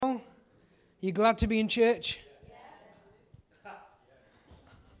You glad to be in church?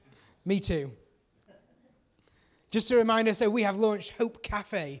 Me too. Just a reminder, so we have launched Hope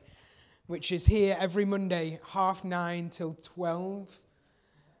Cafe, which is here every Monday, 9:30 till 12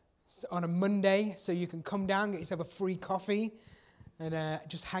 on a Monday. So you can come down, get yourself a free coffee, and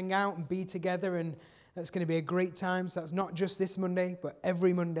just hang out and be together. And that's going to be a great time. So that's not just this Monday, but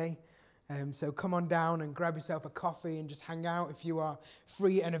every Monday. So come on down and grab yourself a coffee and just hang out. If you are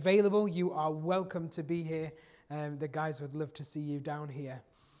free and available, you are welcome to be here. The guys would love to see you down here.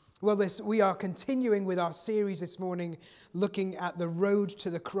 Well, we are continuing with our series this morning, looking at the road to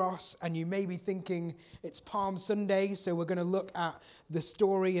the cross. And you may be thinking it's Palm Sunday, so we're going to look at the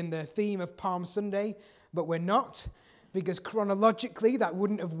story and the theme of Palm Sunday. But we're not, because chronologically that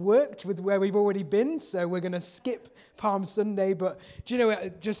wouldn't have worked with where we've already been. So we're going to skip Palm Sunday. But do you know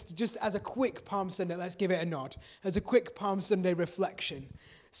what? Just as a quick Palm Sunday, let's give it a nod. As a quick Palm Sunday reflection.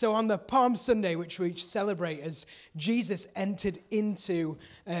 So on the Palm Sunday, which we celebrate as Jesus entered into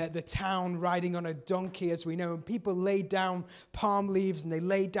the town riding on a donkey, as we know, and people laid down palm leaves and they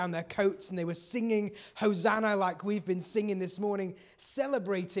laid down their coats and they were singing Hosanna like we've been singing this morning,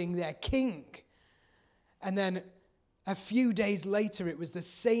 celebrating their king. And then a few days later, it was the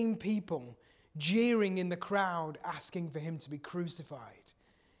same people jeering in the crowd, asking for him to be crucified.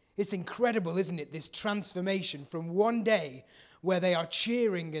 It's incredible, isn't it? This transformation from one day where they are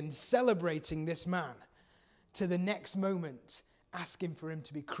cheering and celebrating this man to the next moment asking for him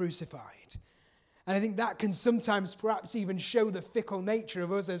to be crucified. And I think that can sometimes perhaps even show the fickle nature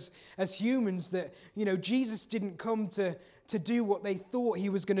of us as humans, that, you know, Jesus didn't come to do what they thought he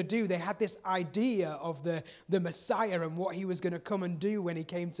was going to do. They had this idea of the Messiah and what he was going to come and do when he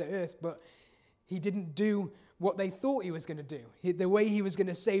came to earth, but he didn't do what they thought he was going to do. The way he was going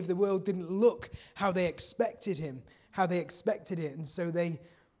to save the world didn't look how they expected him, how they expected it. And so they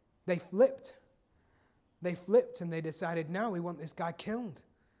flipped. They flipped and they decided, no, we want this guy killed.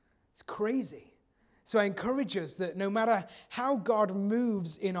 It's crazy. So I encourage us that no matter how God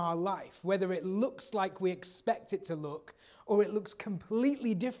moves in our life, whether it looks like we expect it to look or it looks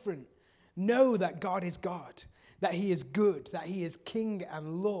completely different, know that God is God, that he is good, that he is King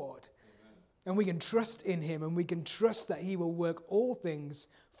and Lord. And we can trust in him, and we can trust that he will work all things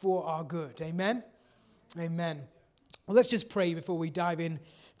for our good. Amen? Amen. Well, let's just pray before we dive in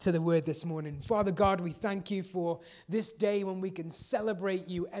to the word this morning. Father God, we thank you for this day when we can celebrate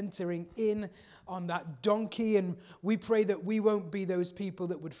you entering in on that donkey. And we pray that we won't be those people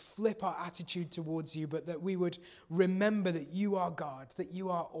that would flip our attitude towards you, but that we would remember that you are God, that you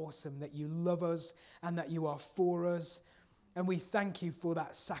are awesome, that you love us, and that you are for us. And we thank you for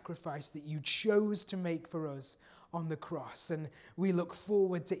that sacrifice that you chose to make for us on the cross. And we look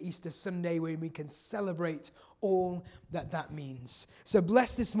forward to Easter Sunday when we can celebrate all that means. So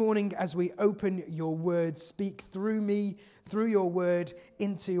bless this morning as we open your word. Speak through me, through your word,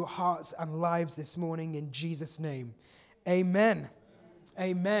 into hearts and lives this morning in Jesus' name. Amen.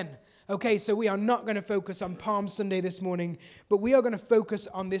 Amen. Okay, so we are not going to focus on Palm Sunday this morning, but we are going to focus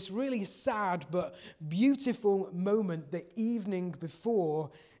on this really sad but beautiful moment, the evening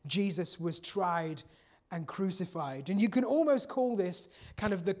before Jesus was tried and crucified. And you can almost call this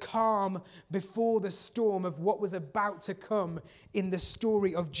kind of the calm before the storm of what was about to come in the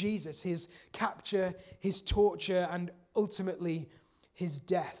story of Jesus, his capture, his torture, and ultimately his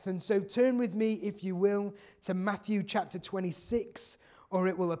death. And so turn with me, if you will, to Matthew chapter 26, or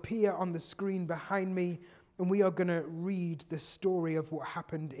it will appear on the screen behind me, and we are going to read the story of what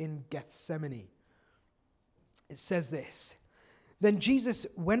happened in Gethsemane. It says this: Then Jesus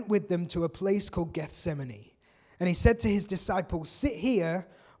went with them to a place called Gethsemane, and he said to his disciples, "Sit here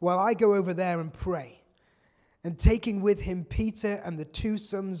while I go over there and pray." And taking with him Peter and the two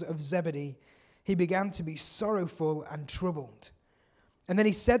sons of Zebedee, he began to be sorrowful and troubled. And then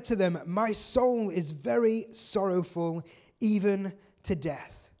he said to them, "My soul is very sorrowful, even to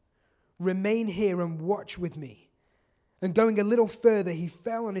death. Remain here and watch with me." And going a little further, he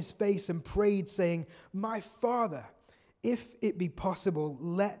fell on his face and prayed, saying, "My Father, if it be possible,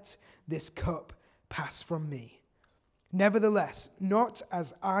 let this cup pass from me. Nevertheless, not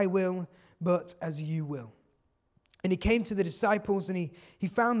as I will, but as you will." And he came to the disciples and he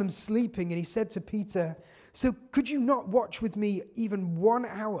found them sleeping, and he said to Peter, "So could you not watch with me even 1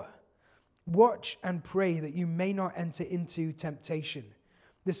 hour? Watch and pray that you may not enter into temptation.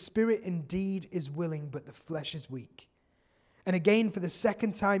 The spirit indeed is willing, but the flesh is weak." And again, for the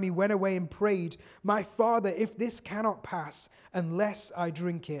second time, he went away and prayed, "My Father, if this cannot pass unless I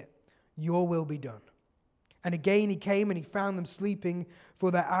drink it, your will be done." And again he came and he found them sleeping, for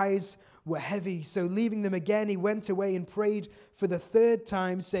their eyes were heavy. So leaving them again, he went away and prayed for the third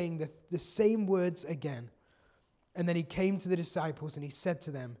time, saying the same words again. And then he came to the disciples and he said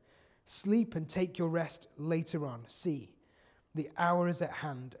to them, "Sleep and take your rest later on. See, the hour is at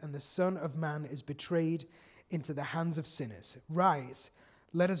hand, and the Son of Man is betrayed into the hands of sinners. Rise,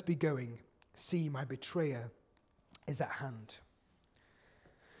 let us be going. See, my betrayer is at hand."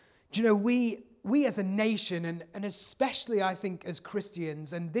 Do you know, we as a nation, and especially I think as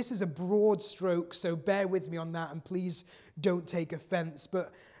Christians, and this is a broad stroke, so bear with me on that, and please don't take offense,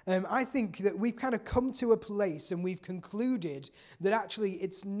 but I think that we've kind of come to a place and we've concluded that actually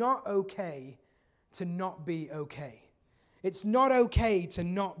it's not okay to not be okay. It's not okay to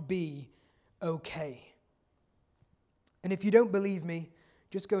not be okay. And if you don't believe me,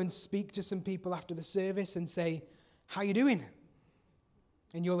 just go and speak to some people after the service and say, "How you doing?"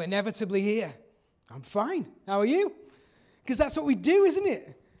 And you'll inevitably hear, "I'm fine. How are you?" Because that's what we do, isn't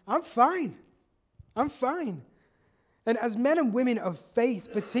it? I'm fine. I'm fine. And as men and women of faith,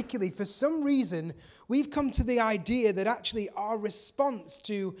 particularly, for some reason, we've come to the idea that actually our response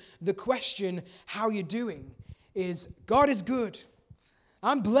to the question, "How you doing?" is, God is good.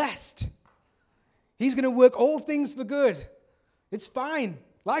 I'm blessed. He's going to work all things for good. It's fine.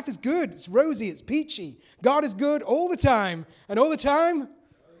 Life is good. It's rosy. It's peachy. God is good all the time. And all the time?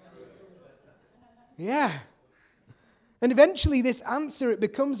 Yeah. And eventually this answer, it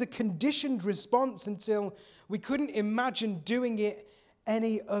becomes a conditioned response until we couldn't imagine doing it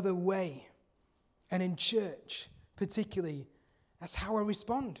any other way. And in church, particularly, that's how I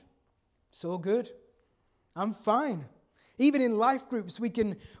respond. It's all good. I'm fine. Even in life groups, we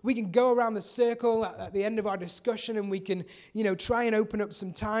can go around the circle at the end of our discussion, and we can, try and open up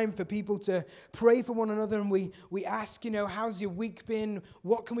some time for people to pray for one another. And we ask, how's your week been?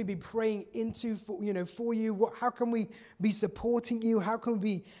 What can we be praying into for you? How can we be supporting you? How can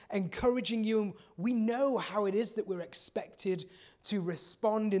we be encouraging you? And we know how it is that we're expected to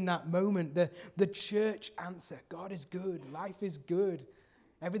respond in that moment. The church answer: God is good. Life is good.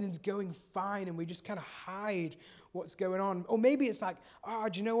 Everything's going fine, and we just kind of hide what's going on. Or maybe it's like,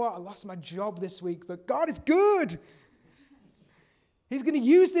 do you know what? I lost my job this week, but God is good. He's going to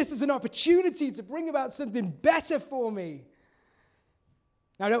use this as an opportunity to bring about something better for me.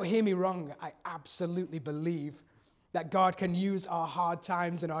 Now, don't hear me wrong. I absolutely believe that God can use our hard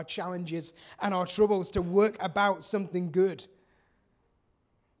times and our challenges and our troubles to work about something good.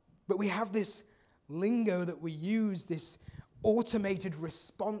 But we have this lingo that we use, this automated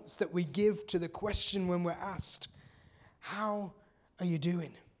response that we give to the question when we're asked, "How are you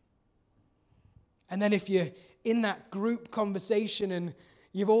doing?" And then if you're in that group conversation and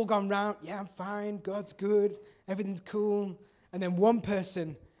you've all gone round, "Yeah, I'm fine, God's good, everything's cool." And then one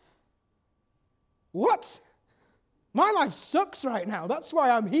person, "What? My life sucks right now. That's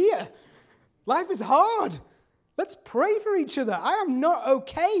why I'm here. Life is hard. Let's pray for each other. I am not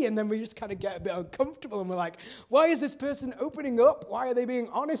okay." And then we just kind of get a bit uncomfortable and we're like, why is this person opening up? Why are they being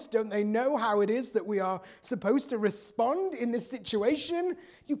honest? Don't they know how it is that we are supposed to respond in this situation?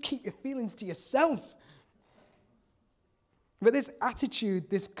 You keep your feelings to yourself. But this attitude,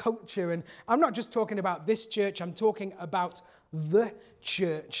 this culture, and I'm not just talking about this church, I'm talking about the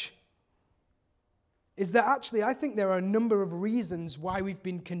church, is that actually I think there are a number of reasons why we've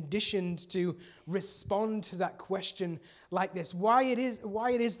been conditioned to respond to that question like this. Why it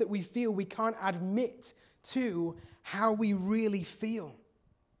is that we feel we can't admit to how we really feel.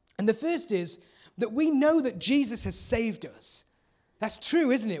 And the first is that we know that Jesus has saved us. That's true,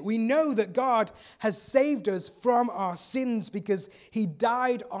 isn't it? We know that God has saved us from our sins because he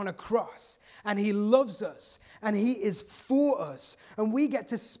died on a cross and he loves us and he is for us. And we get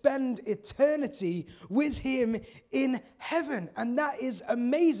to spend eternity with him in heaven. And that is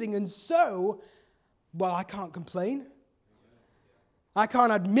amazing. And so, I can't complain. I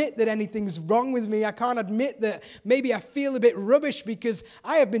can't admit that anything's wrong with me. I can't admit that maybe I feel a bit rubbish because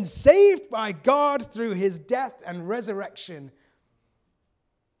I have been saved by God through his death and resurrection.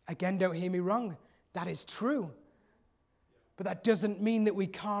 Again, don't hear me wrong. That is true. But that doesn't mean that we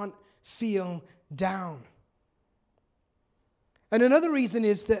can't feel down. And another reason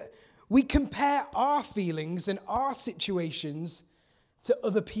is that we compare our feelings and our situations to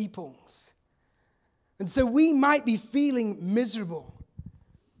other people's. And so we might be feeling miserable.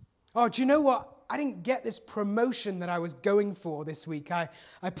 Oh, do you know what? I didn't get this promotion that I was going for this week. I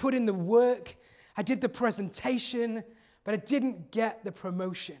put in the work, I did the presentation, but I didn't get the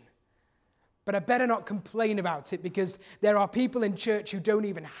promotion. But I better not complain about it because there are people in church who don't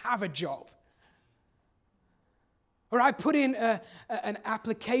even have a job. Or I put in an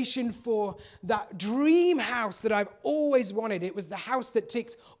application for that dream house that I've always wanted. It was the house that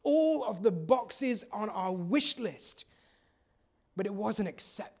ticked all of the boxes on our wish list, but it wasn't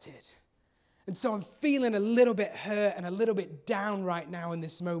accepted. And so I'm feeling a little bit hurt and a little bit down right now in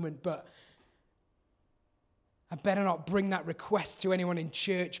this moment, but I better not bring that request to anyone in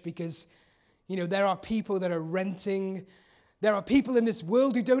church because, there are people that are renting. There are people in this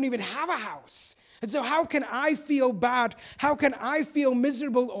world who don't even have a house. And so how can I feel bad? How can I feel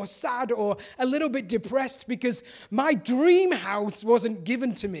miserable or sad or a little bit depressed because my dream house wasn't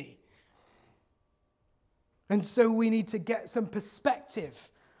given to me? And so we need to get some perspective,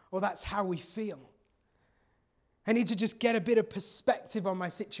 or that's how we feel. I need to just get a bit of perspective on my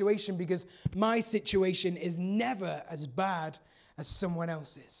situation because my situation is never as bad as someone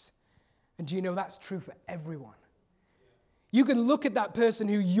else's. And do you know that's true for everyone? You can look at that person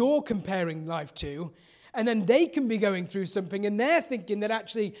who you're comparing life to, and then they can be going through something, and they're thinking that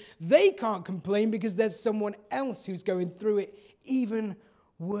actually they can't complain because there's someone else who's going through it even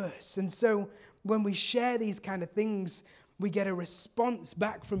worse. And so when we share these kind of things, we get a response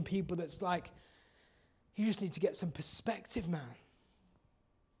back from people that's like, you just need to get some perspective, man.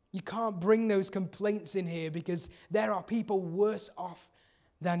 You can't bring those complaints in here because there are people worse off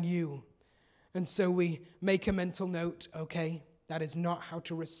than you. And so we make a mental note, okay, that is not how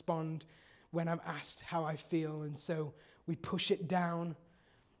to respond when I'm asked how I feel. And so we push it down,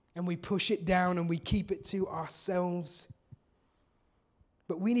 and we push it down, and we keep it to ourselves.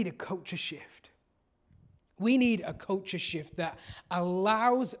 But we need a culture shift. We need a culture shift that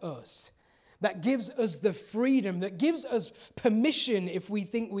allows us, that gives us the freedom, that gives us permission if we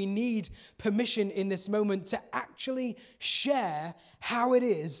think we need permission in this moment to actually share how it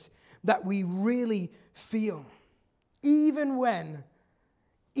is that we really feel. Even when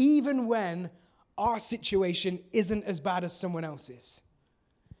our situation isn't as bad as someone else's.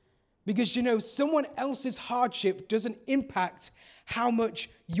 Because someone else's hardship doesn't impact how much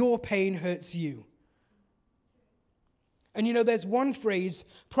your pain hurts you. And there's one phrase,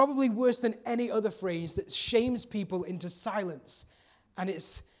 probably worse than any other phrase, that shames people into silence. And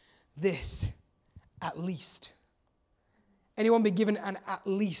it's this: at least. Anyone been given an at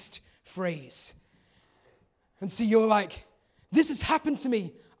least phrase? And so you're like, this has happened to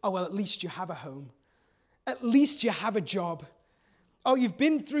me. Oh, well, at least you have a home. At least you have a job. Oh, you've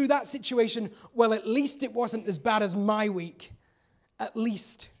been through that situation. Well, at least it wasn't as bad as my week. At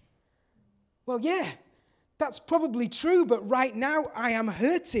least. Well, yeah, that's probably true, but right now I am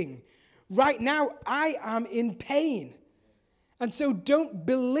hurting. Right now I am in pain. And so don't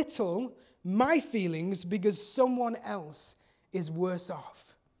belittle my feelings because someone else is worse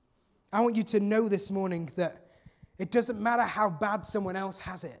off. I want you to know this morning that it doesn't matter how bad someone else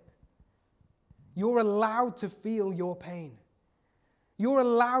has it. You're allowed to feel your pain. You're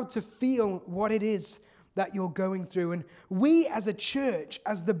allowed to feel what it is that you're going through. And we as a church,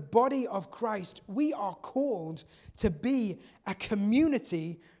 as the body of Christ, we are called to be a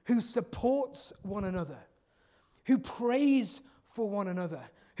community who supports one another, who prays for one another,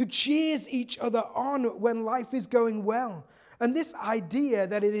 who cheers each other on when life is going well. And this idea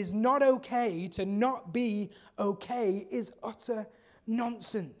that it is not okay to not be okay is utter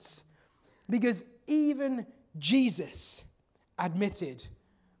nonsense. Because even Jesus admitted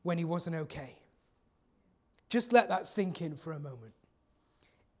when he wasn't okay. Just let that sink in for a moment.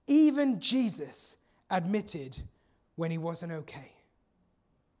 Even Jesus admitted when he wasn't okay.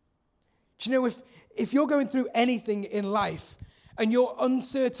 Do you know, if you're going through anything in life and you're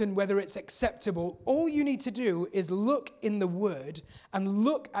uncertain whether it's acceptable, all you need to do is look in the Word and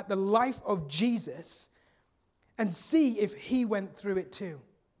look at the life of Jesus and see if he went through it too.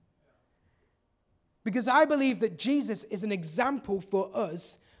 Because I believe that Jesus is an example for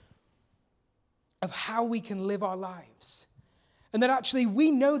us of how we can live our lives. And that actually we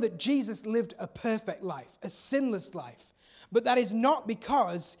know that Jesus lived a perfect life, a sinless life. But that is not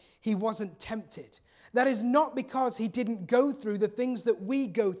because he wasn't tempted. That is not because he didn't go through the things that we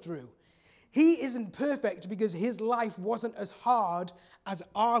go through. He isn't perfect because his life wasn't as hard as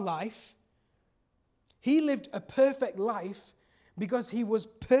our life. He lived a perfect life because he was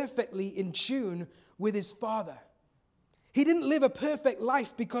perfectly in tune with his Father. He didn't live a perfect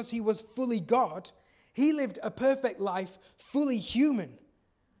life because he was fully God. He lived a perfect life fully human.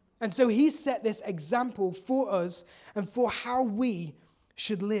 And so he set this example for us and for how we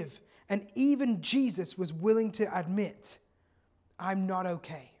should live. And even Jesus was willing to admit, I'm not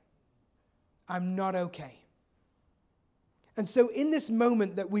okay. I'm not okay. And so in this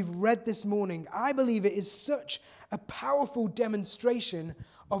moment that we've read this morning, I believe it is such a powerful demonstration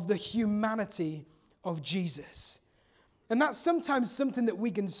of the humanity of Jesus. And that's sometimes something that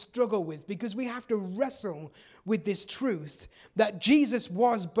we can struggle with because we have to wrestle with this truth that Jesus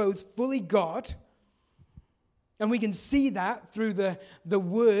was both fully God, and we can see that through the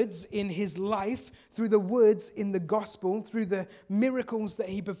words in his life, through the words in the gospel, through the miracles that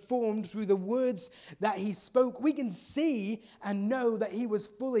he performed, through the words that he spoke. We can see and know that he was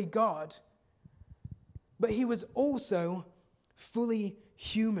fully God, but he was also fully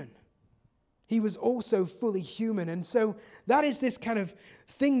human. He was also fully human. And so that is this kind of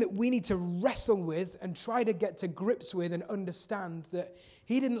thing that we need to wrestle with and try to get to grips with and understand that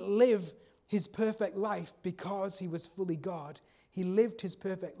he didn't live his perfect life because he was fully God. He lived his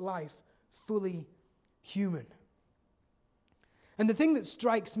perfect life fully human. And the thing that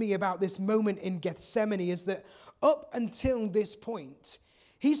strikes me about this moment in Gethsemane is that up until this point,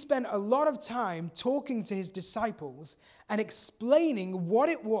 he spent a lot of time talking to his disciples and explaining what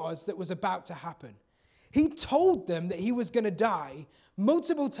it was that was about to happen. He told them that he was going to die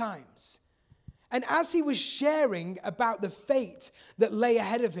multiple times. And as he was sharing about the fate that lay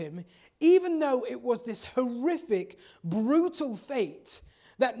ahead of him, even though it was this horrific, brutal fate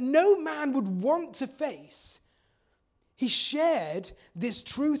that no man would want to face, he shared this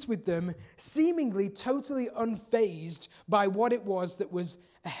truth with them, seemingly totally unfazed by what it was that was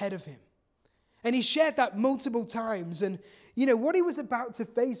ahead of him. And he shared that multiple times. And, what he was about to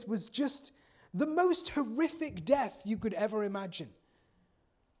face was just the most horrific death you could ever imagine.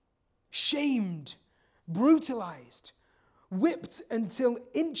 Shamed, brutalized, whipped until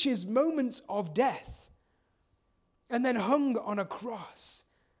inches, moments of death, and then hung on a cross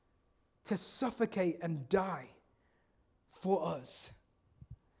to suffocate and die for us.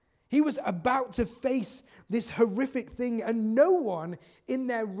 He was about to face this horrific thing, and no one in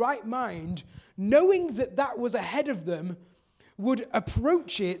their right mind, knowing that that was ahead of them, would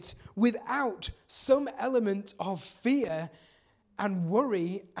approach it without some element of fear and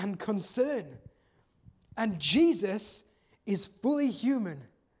worry and concern. And Jesus is fully human.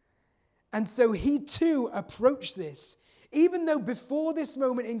 And so he too approached this. Even though before this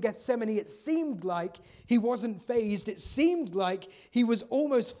moment in Gethsemane, it seemed like he wasn't fazed, it seemed like he was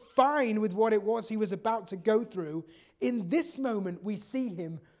almost fine with what it was he was about to go through, in this moment we see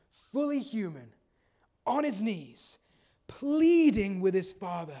him fully human, on his knees, pleading with his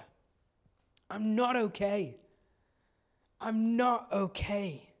Father, I'm not okay. I'm not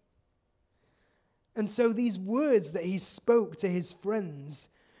okay. And so these words that he spoke to his friends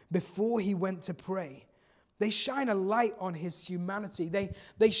before he went to pray, they shine a light on his humanity.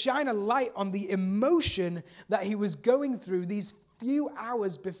 They shine a light on the emotion that he was going through these few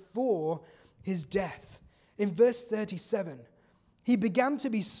hours before his death. In verse 37, he began to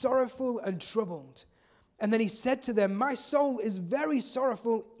be sorrowful and troubled. And then he said to them, my soul is very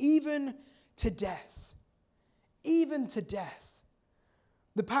sorrowful, even to death. Even to death.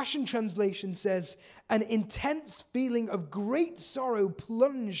 The Passion Translation says, an intense feeling of great sorrow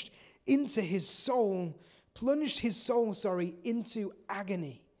plunged his soul into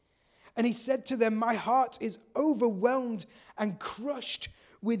agony. And he said to them, my heart is overwhelmed and crushed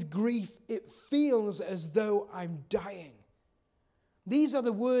with grief. It feels as though I'm dying. These are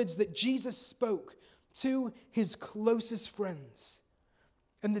the words that Jesus spoke to his closest friends.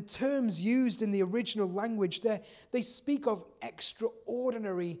 And the terms used in the original language there, they speak of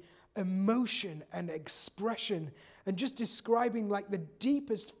extraordinary emotion and expression, and just describing like the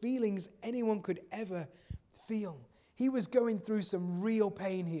deepest feelings anyone could ever feel. He was going through some real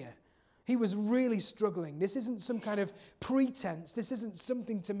pain here. He was really struggling. This isn't some kind of pretense. This isn't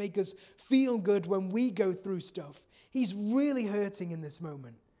something to make us feel good when we go through stuff. He's really hurting in this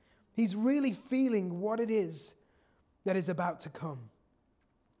moment. He's really feeling what it is that is about to come.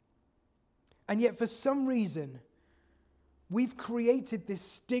 And yet, for some reason, we've created this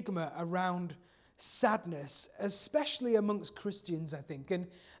stigma around sadness, especially amongst Christians, I think. And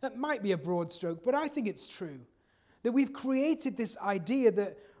that might be a broad stroke, but I think it's true. That we've created this idea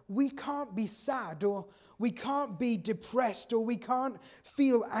that we can't be sad, or we can't be depressed, or we can't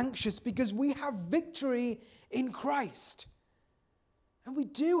feel anxious because we have victory in Christ. And we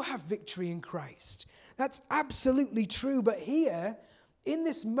do have victory in Christ. That's absolutely true. But here, in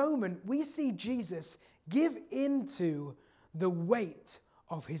this moment, we see Jesus give into the weight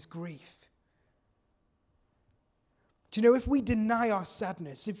of his grief. Do you know, if we deny our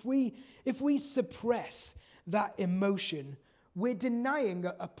sadness, if we suppress that emotion, we're denying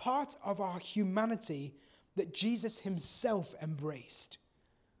a part of our humanity that Jesus himself embraced.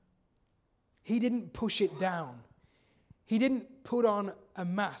 He didn't push it down. He didn't put on a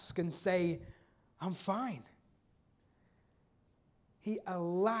mask and say, I'm fine. He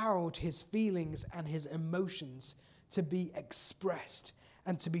allowed his feelings and his emotions to be expressed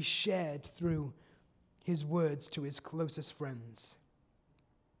and to be shared through his words to his closest friends.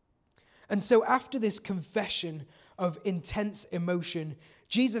 And so after this confession of intense emotion,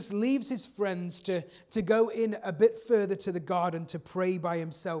 Jesus leaves his friends to go in a bit further to the garden to pray by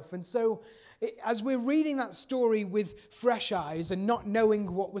himself. And so as we're reading that story with fresh eyes and not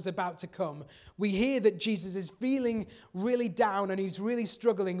knowing what was about to come, we hear that Jesus is feeling really down and he's really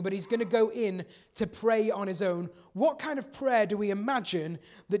struggling, but he's going to go in to pray on his own. What kind of prayer do we imagine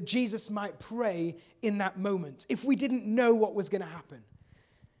that Jesus might pray in that moment if we didn't know what was going to happen?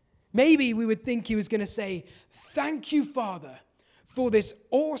 Maybe we would think he was going to say, "Thank you, Father, for this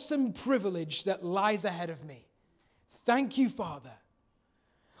awesome privilege that lies ahead of me. Thank you, Father."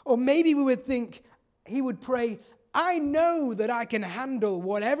 Or maybe we would think he would pray, "I know that I can handle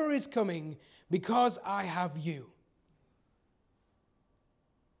whatever is coming because I have you."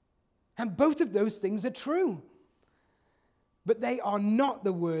 And both of those things are true. But they are not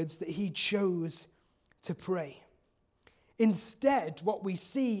the words that he chose to pray. Instead, what we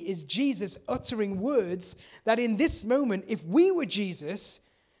see is Jesus uttering words that in this moment, if we were Jesus,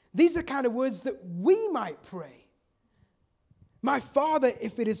 these are kind of words that we might pray. "My Father,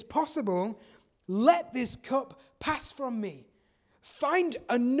 if it is possible, let this cup pass from me. Find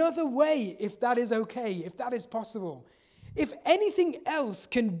another way if that is okay, if that is possible. If anything else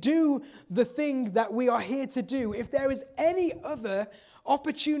can do the thing that we are here to do, if there is any other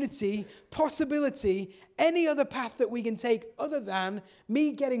opportunity, possibility, any other path that we can take other than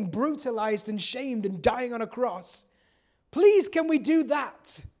me getting brutalized and shamed and dying on a cross, please can we do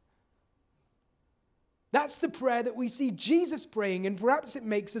that?" That's the prayer that we see Jesus praying, and perhaps it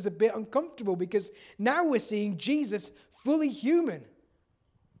makes us a bit uncomfortable because now we're seeing Jesus fully human.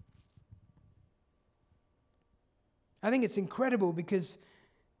 I think it's incredible because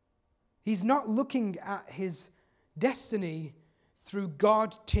he's not looking at his destiny through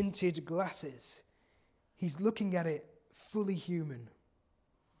God-tinted glasses. He's looking at it fully human.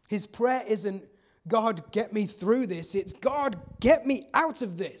 His prayer isn't, "God, get me through this." It's, "God, get me out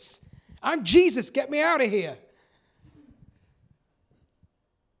of this. I'm Jesus, get me out of here."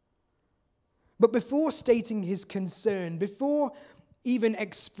 But before stating his concern, before even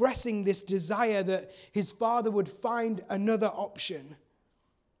expressing this desire that his Father would find another option,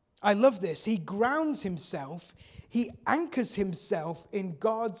 I love this. He grounds himself, he anchors himself in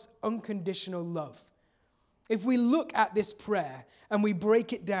God's unconditional love. If we look at this prayer and we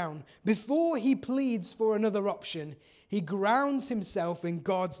break it down, before he pleads for another option, he grounds himself in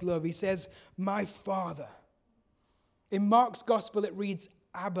God's love. He says, "My Father." In Mark's gospel, it reads,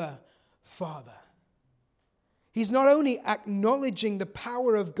 "Abba, Father." He's not only acknowledging the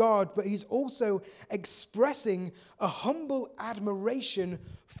power of God, but he's also expressing a humble admiration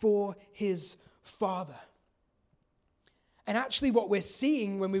for his Father. And actually what we're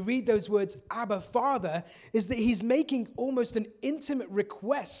seeing when we read those words, "Abba, Father," is that he's making almost an intimate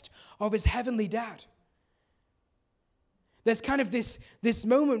request of his heavenly dad. There's kind of this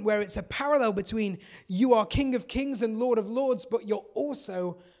moment where it's a parallel between you are King of Kings and Lord of Lords, but you're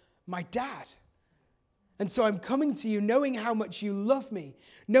also my dad. And so I'm coming to you knowing how much you love me,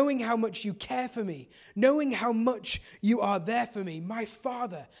 knowing how much you care for me, knowing how much you are there for me. My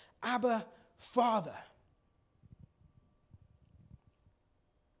Father, Abba, Father.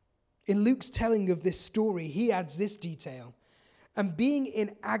 In Luke's telling of this story, he adds this detail. "And being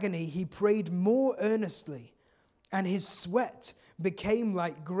in agony, he prayed more earnestly, and his sweat became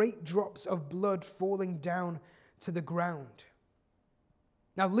like great drops of blood falling down to the ground."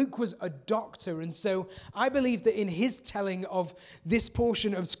 Now, Luke was a doctor, and so I believe that in his telling of this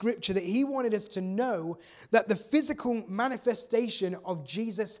portion of Scripture, that he wanted us to know that the physical manifestation of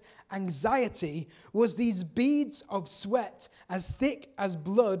Jesus' anxiety was these beads of sweat as thick as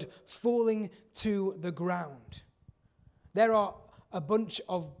blood falling to the ground. There are a bunch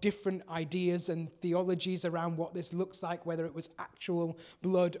of different ideas and theologies around what this looks like, whether it was actual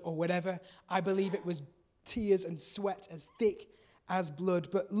blood or whatever. I believe it was tears and sweat as thick as blood.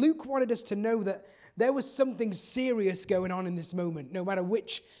 But Luke wanted us to know that there was something serious going on in this moment, no matter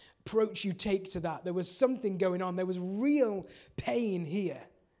which approach you take to that. There was something going on. There was real pain here.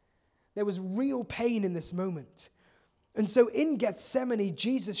 There was real pain in this moment. And so in Gethsemane,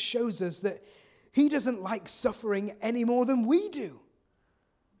 Jesus shows us that he doesn't like suffering any more than we do.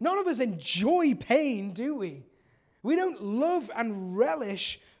 None of us enjoy pain, do we? We don't love and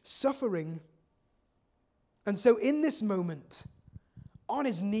relish suffering. And so in this moment, on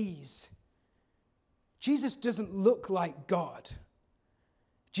his knees, Jesus doesn't look like God.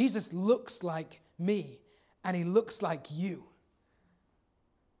 Jesus looks like me, and he looks like you.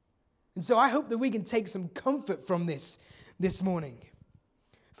 And And so I hope that we can take some comfort from this morning.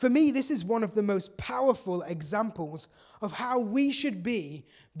 For me, this is one of the most powerful examples of how we should be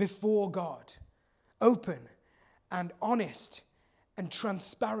before God. Open and honest and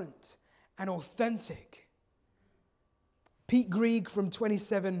transparent and authentic. Pete Greig from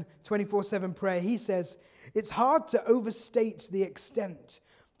 24/7 Prayer, he says, it's hard to overstate the extent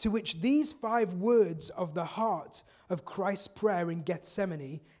to which these 5 words of the heart of Christ's prayer in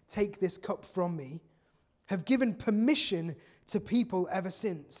Gethsemane, take this cup from me, have given permission to people ever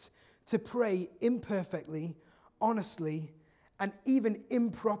since to pray imperfectly, honestly, and even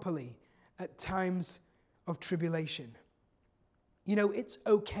improperly at times of tribulation. You know, it's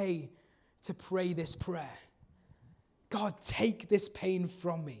okay to pray this prayer. God, take this pain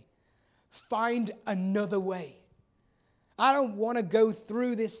from me. Find another way. I don't want to go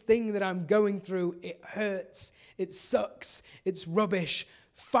through this thing that I'm going through. It hurts. It sucks. It's rubbish.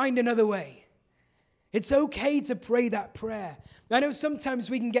 Find another way. It's okay to pray that prayer. I know sometimes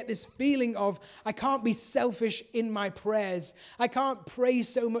we can get this feeling of, I can't be selfish in my prayers. I can't pray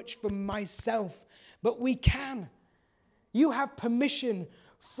so much for myself. But we can. You have permission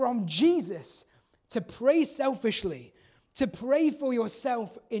from Jesus to pray selfishly, to pray for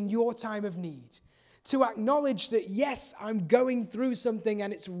yourself in your time of need, to acknowledge that, yes, I'm going through something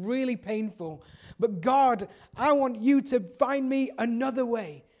and it's really painful, but God, I want you to find me another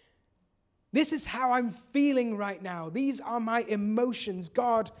way. This is how I'm feeling right now. These are my emotions.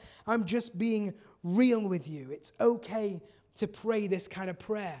 God, I'm just being real with you. It's okay to pray this kind of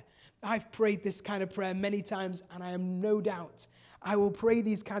prayer. I've prayed this kind of prayer many times, and I am no doubt I will pray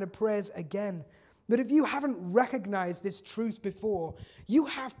these kind of prayers again. But if you haven't recognized this truth before, you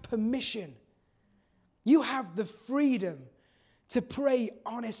have permission. You have the freedom to pray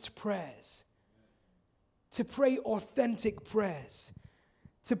honest prayers, to pray authentic prayers,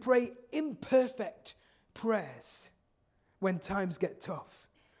 to pray imperfect prayers when times get tough,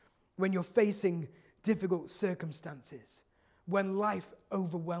 when you're facing difficult circumstances, when life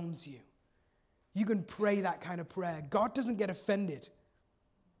overwhelms you. You can pray that kind of prayer. God doesn't get offended.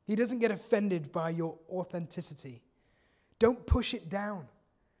 He doesn't get offended by your authenticity. Don't push it down.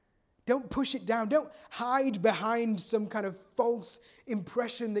 Don't push it down. Don't hide behind some kind of false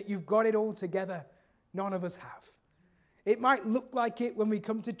impression that you've got it all together. None of us have. It might look like it when we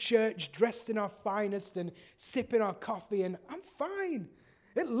come to church dressed in our finest and sipping our coffee, and I'm fine.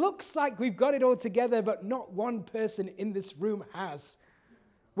 It looks like we've got it all together, but not one person in this room has.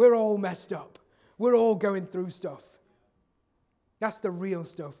 We're all messed up. We're all going through stuff. That's the real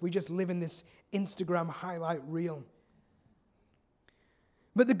stuff. We just live in this Instagram highlight reel.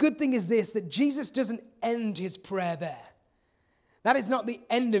 But the good thing is this, that Jesus doesn't end his prayer there. That is not the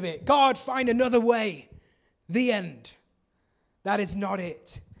end of it. God, find another way. The end. That is not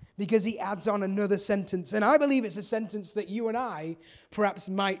it. Because he adds on another sentence. And I believe it's a sentence that you and I perhaps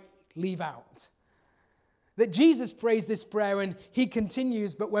might leave out. That Jesus prays this prayer and he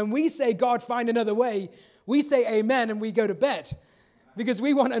continues, but when we say, God, find another way, we say amen and we go to bed because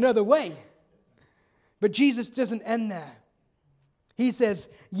we want another way. But Jesus doesn't end there. He says,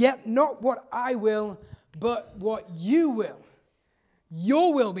 yet not what I will, but what you will.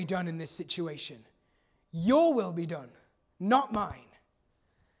 Your will be done in this situation. Your will be done, not mine.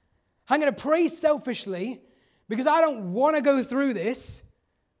 I'm going to pray selfishly because I don't want to go through this.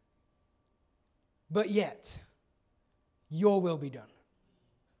 But yet, your will be done.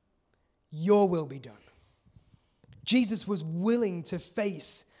 Your will be done. Jesus was willing to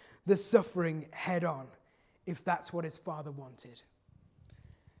face the suffering head on if that's what his Father wanted.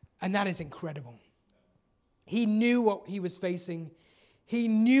 And that is incredible. He knew what he was facing. He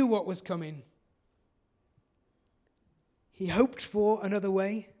knew what was coming. He hoped for another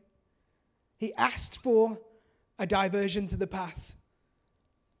way. He asked for a diversion to the path.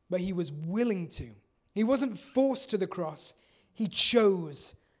 But he was willing to. He wasn't forced to the cross. He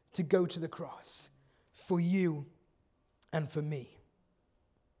chose to go to the cross for you and for me.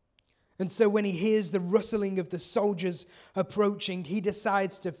 And so when he hears the rustling of the soldiers approaching, he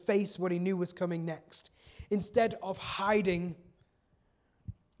decides to face what he knew was coming next. Instead of hiding,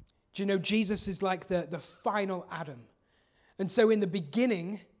 do you know, Jesus is like the final Adam. And so in the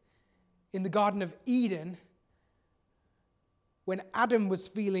beginning, in the Garden of Eden, when Adam was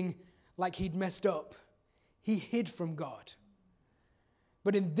feeling like he'd messed up, he hid from God.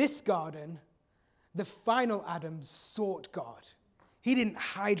 But in this garden, the final Adam sought God. He didn't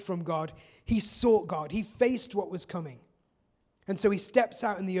hide from God. He sought God. He faced what was coming. And so he steps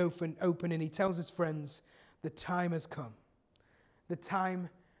out in the open and he tells his friends, the time has come. The time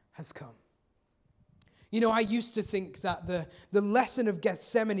has come. You know, I used to think that the lesson of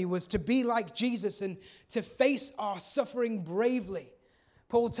Gethsemane was to be like Jesus and to face our suffering bravely.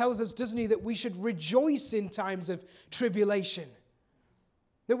 Paul tells us, doesn't he, that we should rejoice in times of tribulation,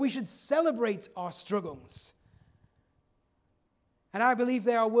 that we should celebrate our struggles. And I believe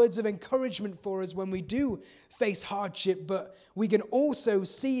they are words of encouragement for us when we do face hardship, but we can also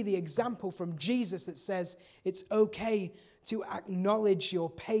see the example from Jesus that says it's okay to acknowledge your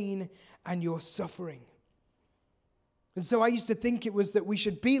pain and your suffering. And so I used to think it was that we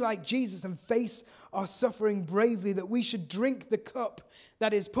should be like Jesus and face our suffering bravely, that we should drink the cup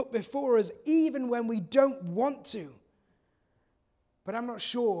that is put before us even when we don't want to. But I'm not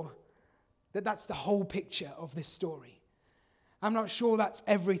sure that that's the whole picture of this story. I'm not sure that's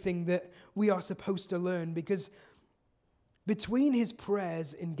everything that we are supposed to learn, because between his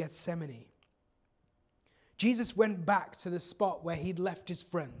prayers in Gethsemane, Jesus went back to the spot where he'd left his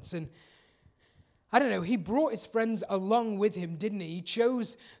friends. And I don't know, he brought his friends along with him, didn't he? He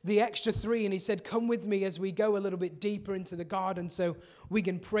chose the extra 3 and he said, come with me as we go a little bit deeper into the garden so we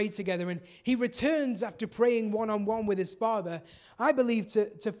can pray together. And he returns after praying one-on-one with his Father, I believe,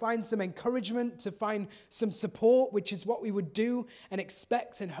 to find some encouragement, to find some support, which is what we would do and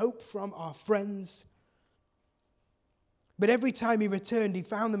expect and hope from our friends. But every time he returned, he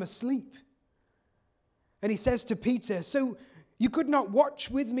found them asleep. And he says to Peter, so you could not watch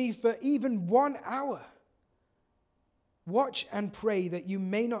with me for even 1 hour. Watch and pray that you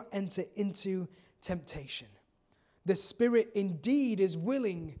may not enter into temptation. The spirit indeed is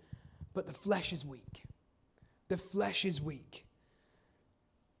willing, but the flesh is weak. The flesh is weak.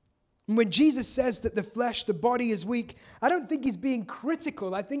 And when Jesus says that the flesh, the body is weak, I don't think he's being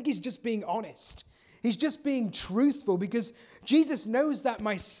critical. I think he's just being honest. He's just being truthful, because Jesus knows that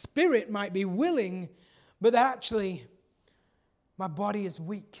my spirit might be willing, but that actually my body is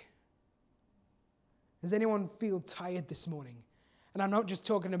weak. Does anyone feel tired this morning? And I'm not just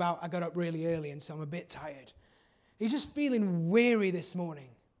talking about I got up really early and so I'm a bit tired. You're just feeling weary this morning.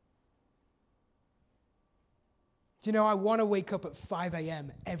 Do you know, I want to wake up at 5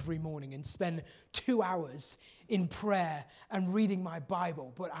 a.m. every morning and spend 2 hours in prayer and reading my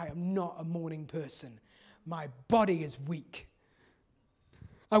Bible, but I am not a morning person. My body is weak.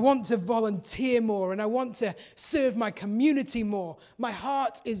 I want to volunteer more and I want to serve my community more. My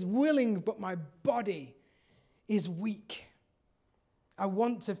heart is willing, but my body is weak. I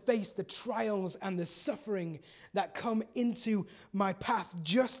want to face the trials and the suffering that come into my path,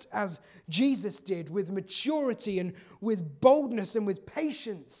 just as Jesus did, with maturity and with boldness and with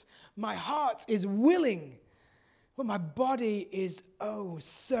patience. My heart is willing, but my body is oh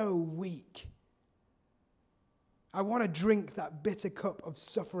so weak. I want to drink that bitter cup of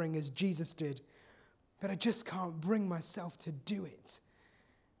suffering as Jesus did, but I just can't bring myself to do it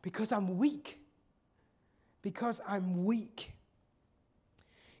because I'm weak. Because I'm weak.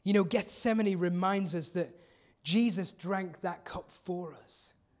 You know, Gethsemane reminds us that Jesus drank that cup for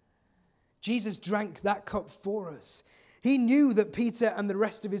us. Jesus drank that cup for us. He knew that Peter and the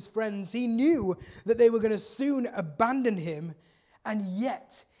rest of his friends, he knew that they were going to soon abandon him, and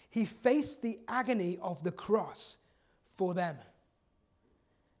yet he faced the agony of the cross for them.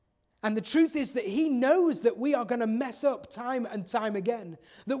 And the truth is that he knows that we are going to mess up time and time again,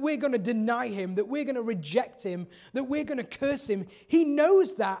 that we're going to deny him, that we're going to reject him, that we're going to curse him. He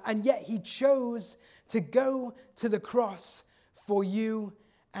knows that, and yet he chose to go to the cross for you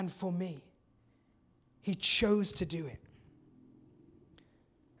and for me. He chose to do it.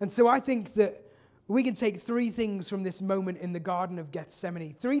 And so I think that we can take 3 things from this moment in the Garden of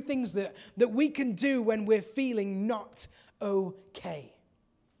Gethsemane. 3 things that we can do when we're feeling not okay.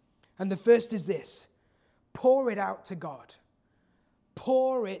 And the first is this: pour it out to God.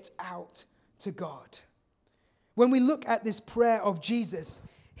 Pour it out to God. When we look at this prayer of Jesus,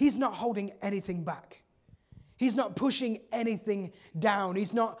 he's not holding anything back. He's not pushing anything down.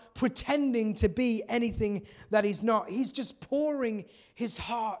 He's not pretending to be anything that he's not. He's just pouring his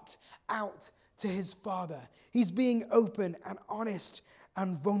heart out to his Father. He's being open and honest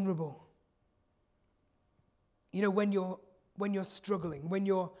and vulnerable. You know, when you're struggling, when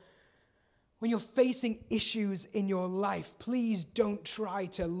you're facing issues in your life, please don't try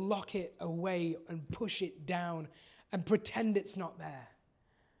to lock it away and push it down and pretend it's not there.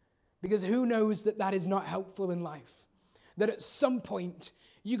 Because who knows that is not helpful in life? That at some point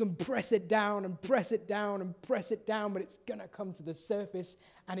you can press it down and press it down and press it down, but it's going to come to the surface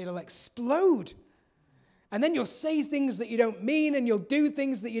and it'll explode. And then you'll say things that you don't mean and you'll do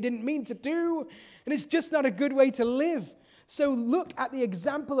things that you didn't mean to do. And it's just not a good way to live. So look at the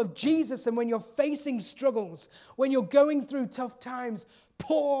example of Jesus, and when you're facing struggles, when you're going through tough times,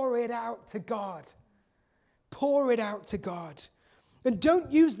 pour it out to God. pour it out to God. And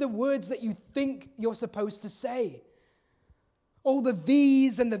don't use the words that you think you're supposed to say. All the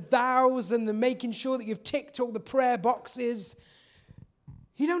these and the thous and the making sure that you've ticked all the prayer boxes.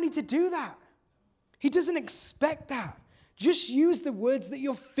 You don't need to do that. He doesn't expect that. Just use the words that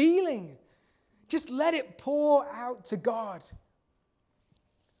you're feeling. Just let it pour out to God.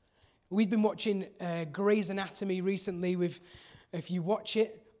 We've been watching Grey's Anatomy recently. If you watch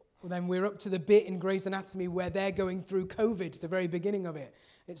it, then we're up to the bit in Grey's Anatomy where they're going through COVID, the very beginning of it.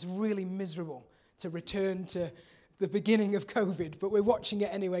 It's really miserable to return to the beginning of COVID, but we're watching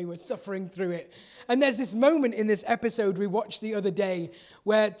it anyway. We're suffering through it. And there's this moment in this episode we watched the other day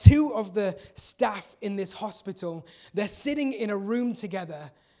where two of the staff in this hospital, they're sitting in a room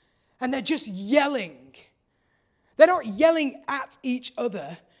together and they're just yelling. They're not yelling at each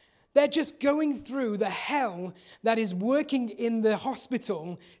other. They're just going through the hell that is working in the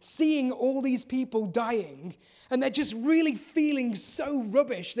hospital, seeing all these people dying, and they're just really feeling so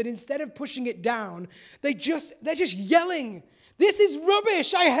rubbish that instead of pushing it down, they're just yelling, "This is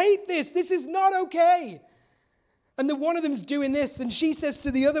rubbish, I hate this is not okay." And the one of them's doing this, and she says to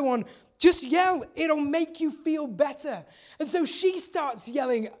the other one, "Just yell, it'll make you feel better." And so she starts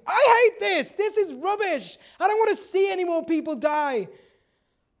yelling, "I hate this is rubbish, I don't want to see any more people die."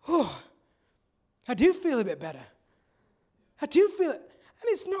 Oh, I do feel a bit better. I do feel it. And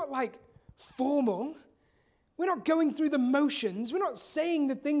it's not like formal. We're not going through the motions. We're not saying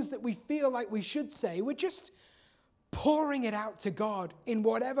the things that we feel like we should say. We're just pouring it out to God in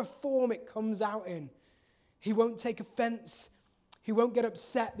whatever form it comes out in. He won't take offense. He won't get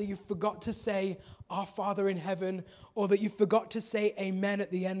upset that you forgot to say, "Our Father in heaven," or that you forgot to say amen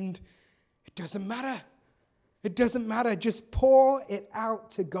at the end. It doesn't matter. It doesn't matter. Just pour it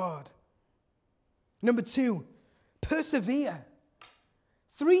out to God. Number 2, persevere.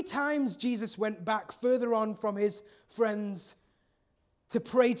 3 times Jesus went back further on from his friends to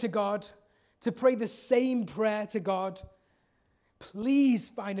pray to God, to pray the same prayer to God. Please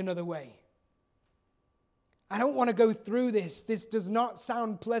find another way. I don't want to go through this. This does not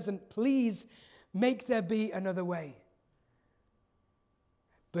sound pleasant. Please make there be another way.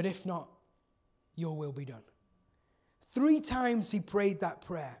 But if not, your will be done. 3 times he prayed that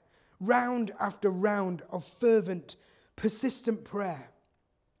prayer, round after round of fervent, persistent prayer.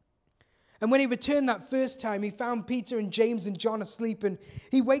 And when he returned that first time, he found Peter and James and John asleep, and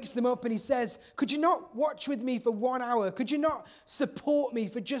he wakes them up and he says, "Could you not watch with me for 1 hour? Could you not support me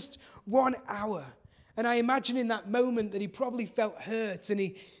for just 1 hour?" And I imagine in that moment that he probably felt hurt and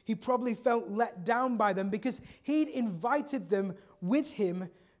he probably felt let down by them because he'd invited them with him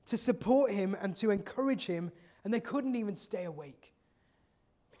to support him and to encourage him. And they couldn't even stay awake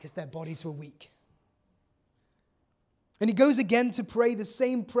because their bodies were weak. And he goes again to pray the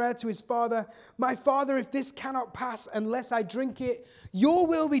same prayer to his Father. "My Father, if this cannot pass unless I drink it, your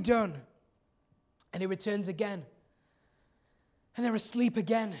will be done." And he returns again. And they're asleep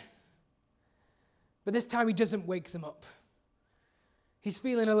again. But this time he doesn't wake them up. He's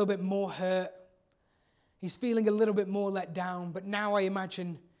feeling a little bit more hurt. He's feeling a little bit more let down. But now I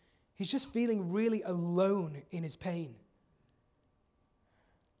imagine he's just feeling really alone in his pain.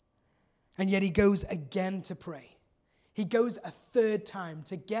 And yet he goes again to pray. He goes a 3rd time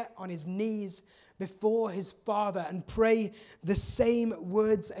to get on his knees before his Father and pray the same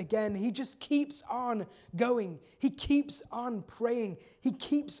words again. He just keeps on going. He keeps on praying. He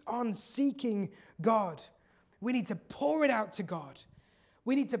keeps on seeking God. We need to pour it out to God.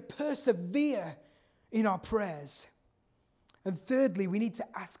 We need to persevere in our prayers. And thirdly, we need to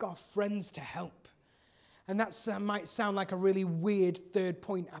ask our friends to help. And that might sound like a really weird 3rd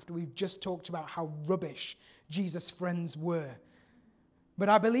point after we've just talked about how rubbish Jesus' friends were. But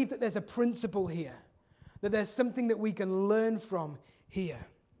I believe that there's a principle here, that there's something that we can learn from here.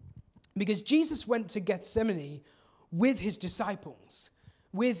 Because Jesus went to Gethsemane with his disciples,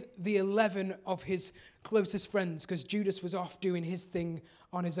 with the 11 of his closest friends, because Judas was off doing his thing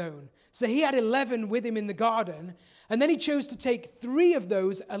on his own. So he had 11 with him in the garden, and then he chose to take 3 of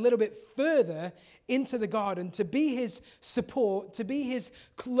those a little bit further into the garden to be his support, to be his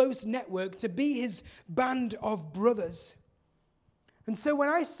close network, to be his band of brothers. And so when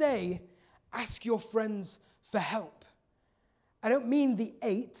I say, ask your friends for help, I don't mean the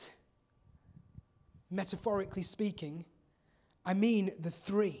 8, metaphorically speaking. I mean the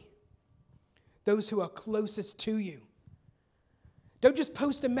 3, those who are closest to you. Don't just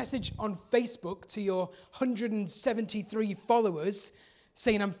post a message on Facebook to your 173 followers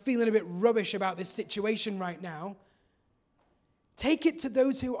saying, "I'm feeling a bit rubbish about this situation right now." Take it to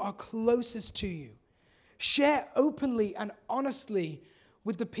those who are closest to you. Share openly and honestly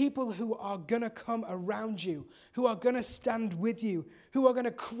with the people who are going to come around you, who are going to stand with you, who are going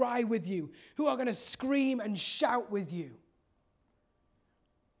to cry with you, who are going to scream and shout with you.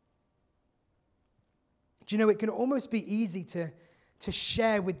 Do you know, it can almost be easy to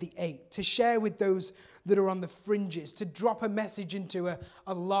share with the eight, to share with those that are on the fringes, to drop a message into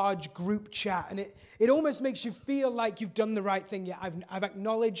a large group chat. And it almost makes you feel like you've done the right thing. Yeah, I've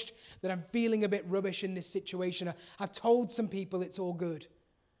acknowledged that I'm feeling a bit rubbish in this situation. I've told some people it's all good.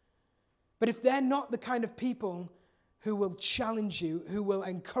 But if they're not the kind of people who will challenge you, who will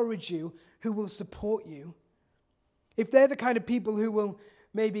encourage you, who will support you, if they're the kind of people who will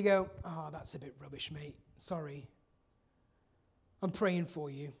maybe go, oh, that's a bit rubbish, mate, sorry, I'm praying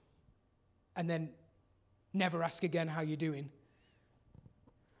for you, and then never ask again how you're doing.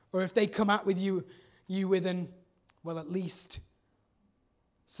 Or if they come out with you with well, at least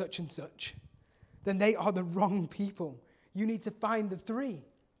such and such, then they are the wrong people. You need to find the three.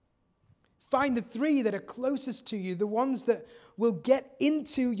 Find the three that are closest to you, the ones that will get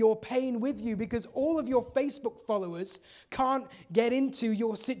into your pain with you, because all of your Facebook followers can't get into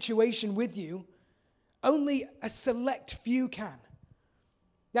your situation with you. Only a select few can.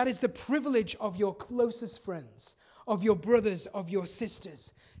 That is the privilege of your closest friends, of your brothers, of your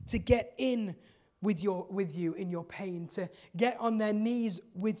sisters, to get in with you in your pain, to get on their knees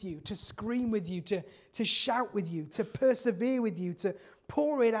with you, to scream with you, to shout with you, to persevere with you, to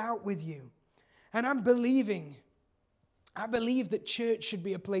pour it out with you. And I believe that church should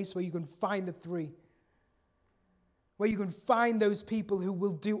be a place where you can find the three, where you can find those people who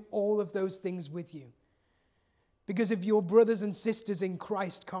will do all of those things with you. Because if your brothers and sisters in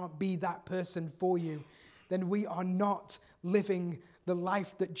Christ can't be that person for you, then we are not living the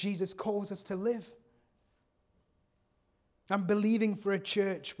life that Jesus calls us to live. I'm believing for a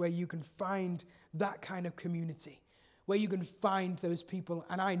church where you can find that kind of community, where you can find those people.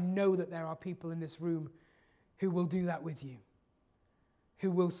 And I know that there are people in this room who will do that with you,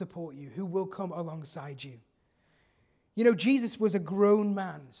 who will support you, who will come alongside you. You know, Jesus was a grown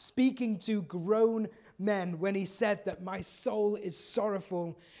man, speaking to grown men when he said that my soul is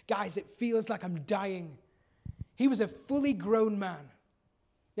sorrowful. Guys, it feels like I'm dying. He was a fully grown man.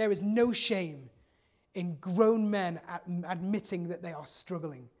 There is no shame in grown men admitting that they are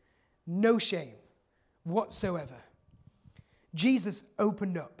struggling. No shame whatsoever. Jesus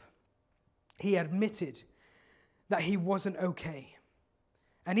opened up. He admitted that he wasn't okay.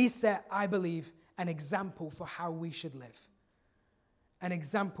 And he set, I believe, an example for how we should live. An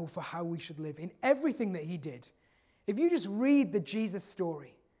example for how we should live in everything that he did. If you just read the Jesus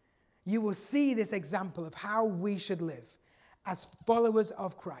story, you will see this example of how we should live as followers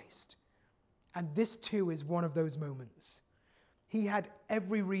of Christ. And this too is one of those moments. He had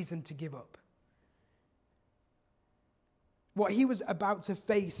every reason to give up. What he was about to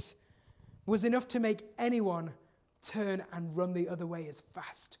face was enough to make anyone turn and run the other way as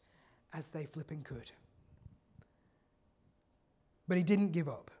fast as they flipping could. But he didn't give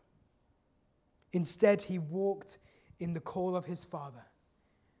up. Instead, he walked in the call of his Father.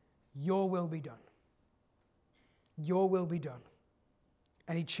 Your will be done. Your will be done.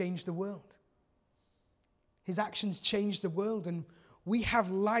 And he changed the world. His actions changed the world, and we have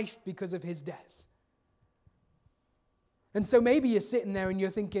life because of his death. And so maybe you're sitting there and you're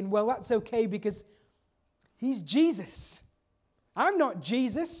thinking, well, that's okay because he's Jesus. I'm not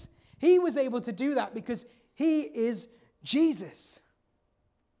Jesus. He was able to do that because he is Jesus.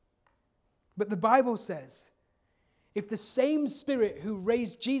 But the Bible says, if the same Spirit who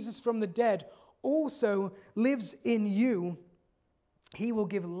raised Jesus from the dead also lives in you, he will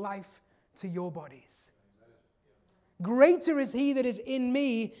give life to your bodies. Greater is he that is in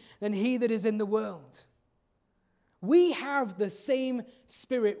me than he that is in the world. We have the same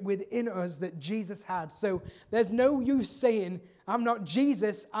Spirit within us that Jesus had. So there's no use saying, I'm not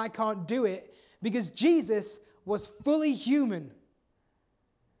Jesus, I can't do it, because Jesus was fully human.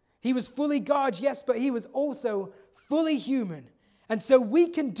 He was fully God, yes, but he was also fully human. And so we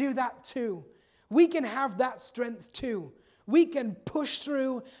can do that too. We can have that strength too. We can push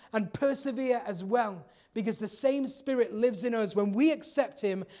through and persevere as well, because the same Spirit lives in us when we accept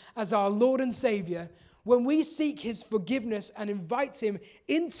him as our Lord and Savior. When we seek his forgiveness and invite him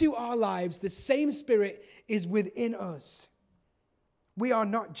into our lives, the same Spirit is within us. We are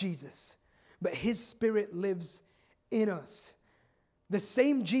not Jesus, but his Spirit lives in us. The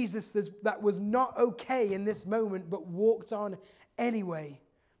same Jesus that was not okay in this moment but walked on anyway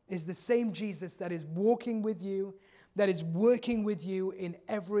is the same Jesus that is walking with you, that is working with you in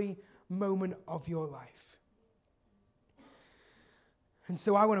every moment of your life. And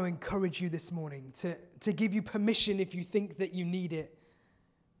so I want to encourage you this morning to give you permission, if you think that you need it,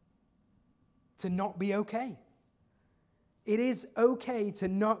 to not be okay. It is okay to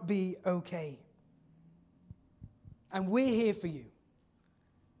not be okay. And we're here for you.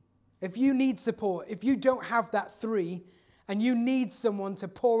 If you need support, if you don't have that 3 and you need someone to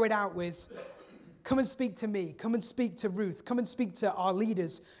pour it out with, come and speak to me. Come and speak to Ruth. Come and speak to our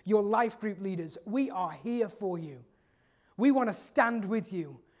leaders, your life group leaders. We are here for you. We want to stand with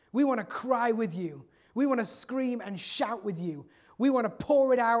you. We want to cry with you. We want to scream and shout with you. We want to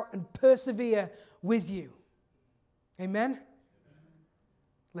pour it out and persevere with you. Amen?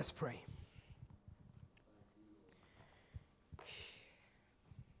 Let's pray.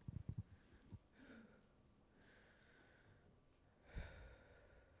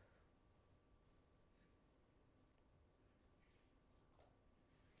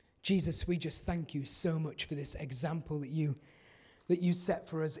 Jesus, we just thank you so much for this example that you set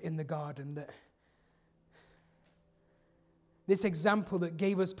for us in the garden. That this example that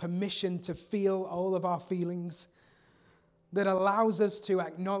gave us permission to feel all of our feelings, that allows us to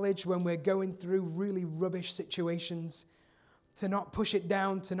acknowledge when we're going through really rubbish situations, to not push it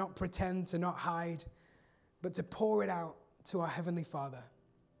down, to not pretend, to not hide, but to pour it out to our Heavenly Father.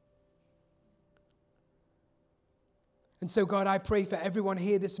 And so, God, I pray for everyone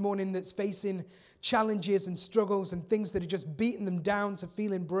here this morning that's facing challenges and struggles and things that are just beating them down to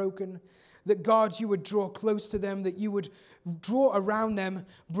feeling broken, that, God, you would draw close to them, that you would draw around them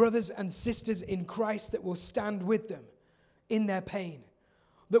brothers and sisters in Christ that will stand with them in their pain,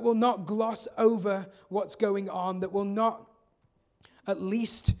 that will not gloss over what's going on, that will not at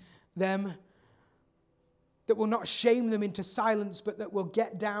least them, that will not shame them into silence, but that will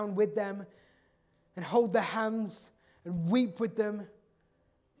get down with them and hold their hands and weep with them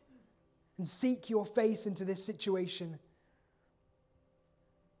and seek your face into this situation.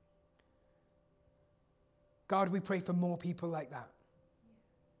 God, we pray for more people like that.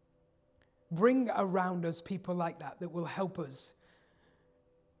 Bring around us people like that will help us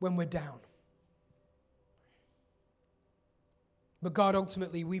when we're down. But God,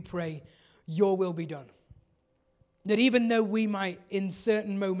 ultimately, we pray your will be done. That even though we might, in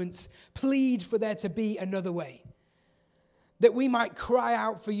certain moments, plead for there to be another way, that we might cry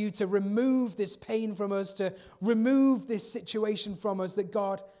out for you to remove this pain from us, to remove this situation from us, that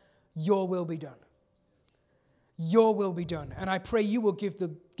God, your will be done. Your will be done. And I pray you will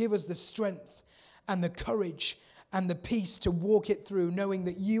give us the strength and the courage and the peace to walk it through, knowing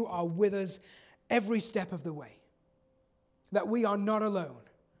that you are with us every step of the way. That we are not alone.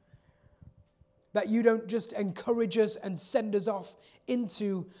 That you don't just encourage us and send us off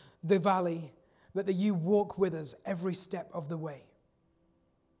into the valley, but that you walk with us every step of the way.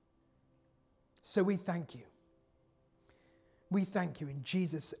 So we thank you. We thank you in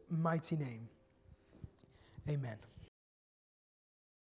Jesus' mighty name. Amen.